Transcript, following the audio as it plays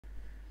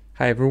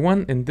Hi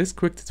everyone, in this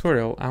quick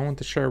tutorial I want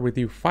to share with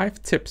you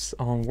 5 tips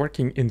on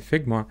working in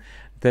Figma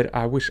that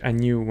I wish I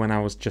knew when I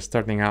was just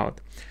starting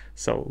out.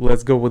 So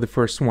let's go with the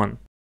first one.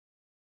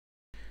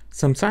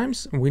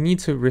 Sometimes we need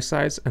to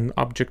resize an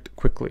object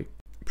quickly.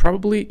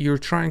 Probably you're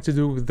trying to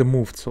do with the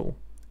move tool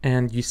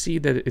and you see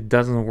that it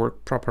doesn't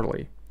work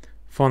properly.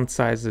 Font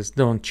sizes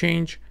don't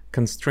change,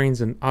 constraints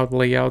and out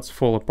layouts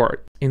fall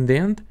apart. In the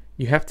end,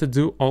 you have to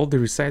do all the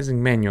resizing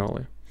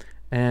manually.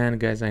 And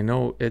guys, I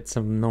know it's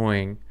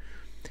annoying.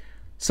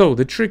 So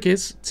the trick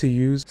is to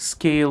use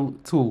Scale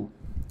tool.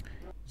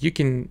 You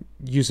can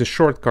use a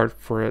shortcut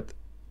for it,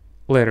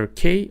 letter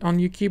K on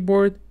your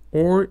keyboard,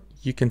 or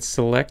you can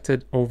select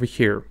it over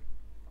here.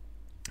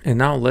 And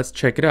now let's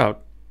check it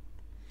out.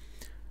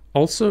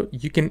 Also,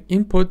 you can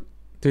input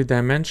the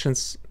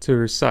dimensions to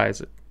resize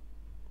it.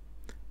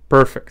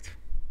 Perfect.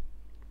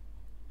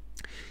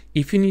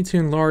 If you need to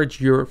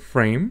enlarge your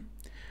frame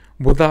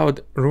without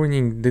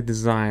ruining the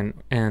design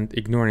and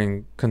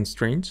ignoring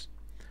constraints,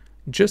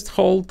 just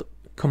hold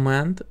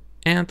Command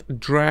and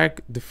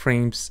drag the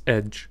frame's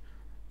edge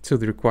to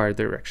the required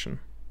direction.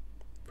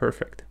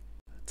 Perfect.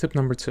 Tip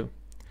number 2.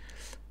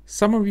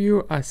 Some of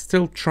you are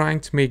still trying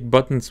to make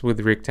buttons with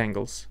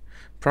rectangles.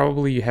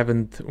 Probably you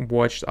haven't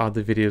watched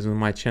other videos on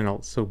my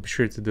channel, so be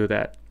sure to do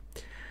that.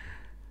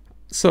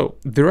 So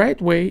the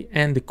right way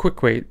and the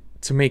quick way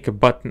to make a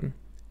button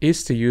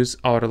is to use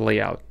auto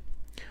layout.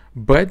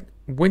 But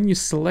when you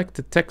select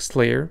the text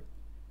layer,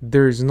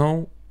 there is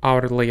no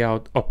auto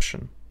layout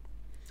option.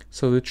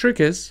 So the trick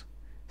is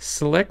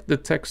select the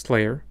text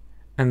layer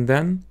and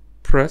then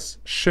press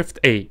Shift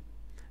A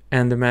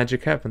and the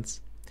magic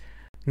happens.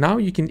 Now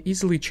you can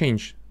easily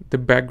change the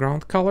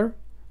background color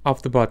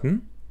of the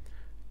button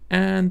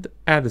and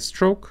add a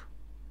stroke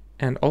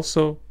and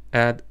also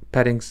add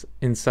paddings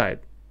inside.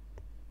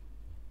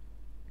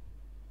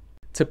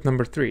 Tip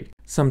number 3.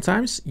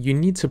 Sometimes you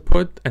need to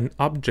put an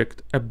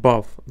object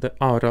above the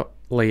auto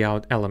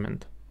layout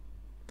element.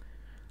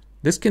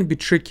 This can be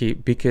tricky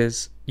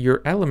because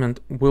your element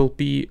will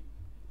be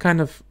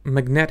kind of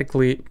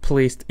magnetically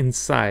placed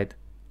inside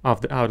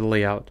of the outer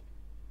layout.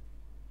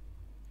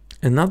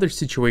 Another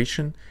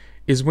situation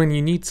is when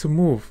you need to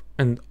move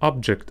an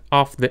object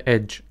off the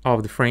edge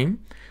of the frame,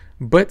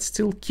 but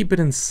still keep it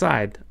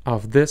inside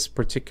of this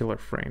particular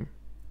frame.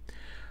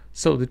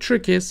 So the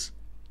trick is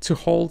to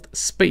hold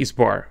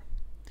spacebar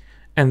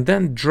and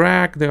then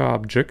drag the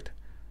object.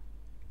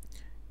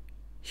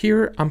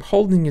 Here I'm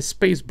holding a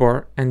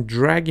spacebar and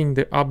dragging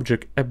the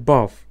object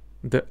above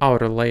the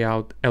outer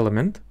layout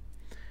element,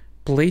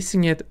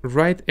 placing it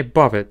right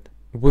above it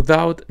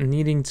without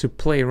needing to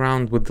play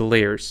around with the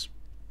layers.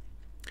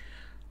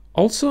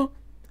 Also,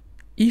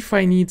 if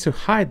I need to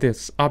hide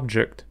this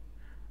object,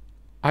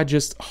 I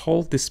just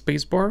hold the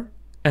spacebar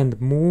and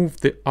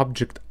move the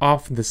object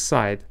off the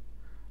side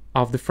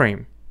of the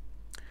frame.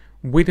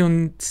 We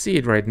don't see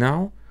it right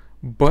now,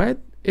 but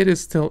it is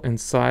still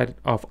inside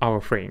of our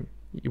frame.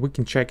 We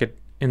can check it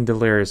in the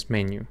layers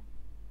menu.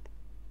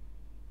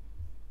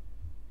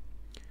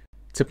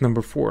 Tip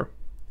number 4.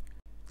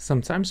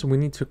 Sometimes we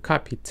need to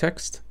copy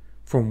text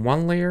from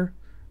one layer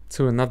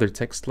to another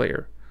text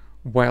layer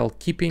while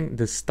keeping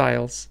the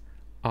styles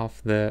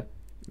of the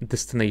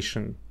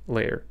destination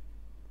layer.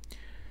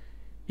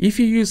 If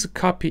you use a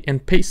copy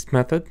and paste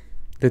method,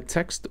 the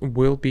text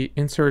will be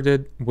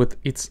inserted with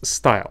its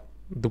style,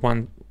 the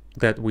one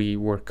that we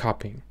were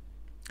copying.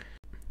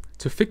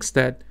 To fix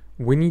that,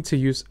 we need to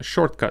use a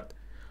shortcut,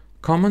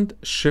 Command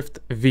Shift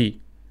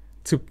V,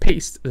 to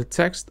paste the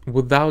text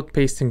without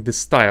pasting the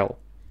style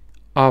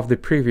of the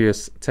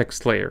previous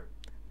text layer.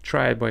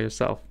 Try it by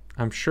yourself.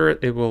 I'm sure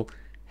it will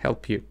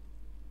help you.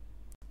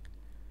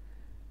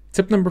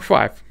 Tip number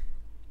 5.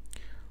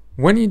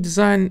 When you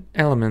design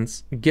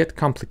elements get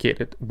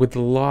complicated with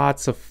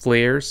lots of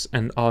layers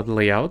and odd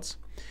layouts,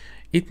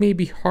 it may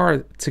be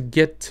hard to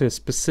get to a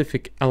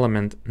specific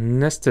element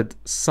nested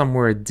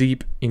somewhere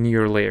deep in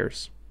your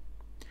layers.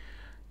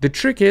 The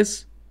trick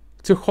is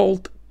to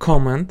hold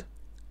Command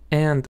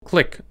and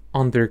click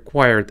on the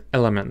required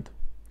element.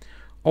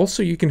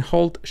 Also, you can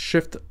hold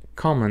Shift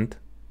Command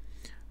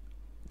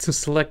to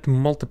select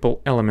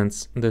multiple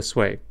elements this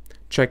way.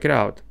 Check it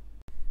out.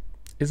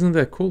 Isn't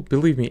that cool?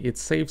 Believe me, it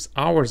saves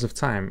hours of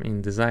time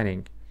in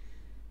designing.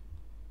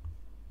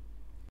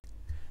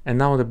 And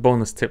now the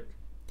bonus tip.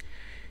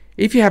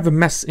 If you have a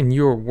mess in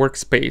your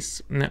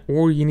workspace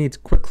or you need to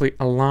quickly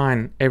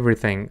align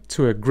everything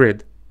to a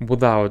grid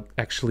without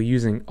actually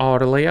using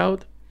auto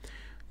layout,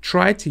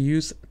 try to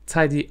use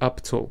Tidy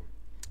Up tool.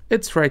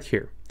 It's right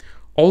here.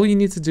 All you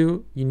need to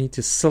do, you need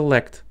to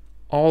select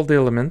all the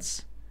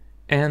elements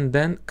and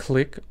then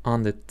click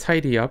on the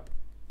Tidy Up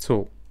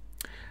tool.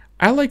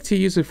 I like to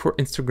use it for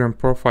Instagram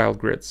profile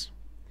grids,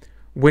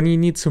 when you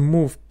need to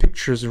move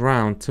pictures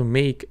around to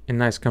make a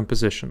nice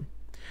composition.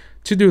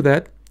 To do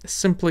that,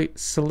 simply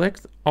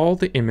select all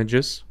the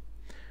images,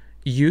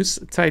 use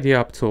Tidy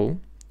Up tool,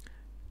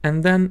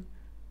 and then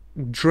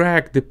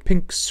drag the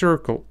pink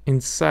circle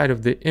inside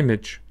of the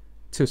image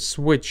to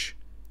switch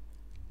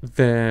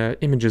the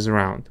images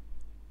around.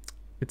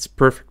 It's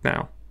perfect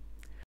now.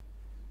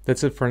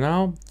 That's it for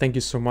now. Thank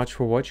you so much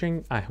for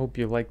watching. I hope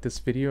you liked this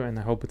video and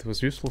I hope it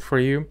was useful for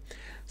you.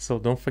 So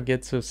don't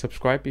forget to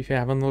subscribe if you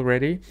haven't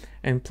already,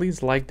 and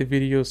please like the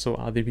video so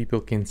other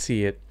people can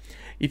see it.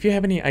 If you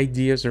have any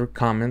ideas or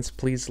comments,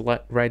 please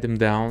write them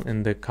down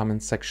in the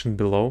comment section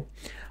below.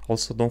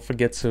 Also, don't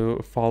forget to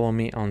follow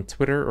me on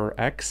Twitter or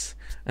X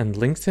and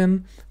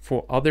LinkedIn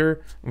for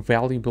other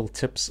valuable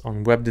tips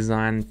on web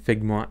design,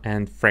 Figma,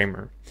 and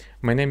Framer.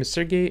 My name is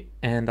Sergey,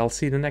 and I'll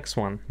see you in the next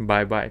one.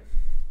 Bye bye.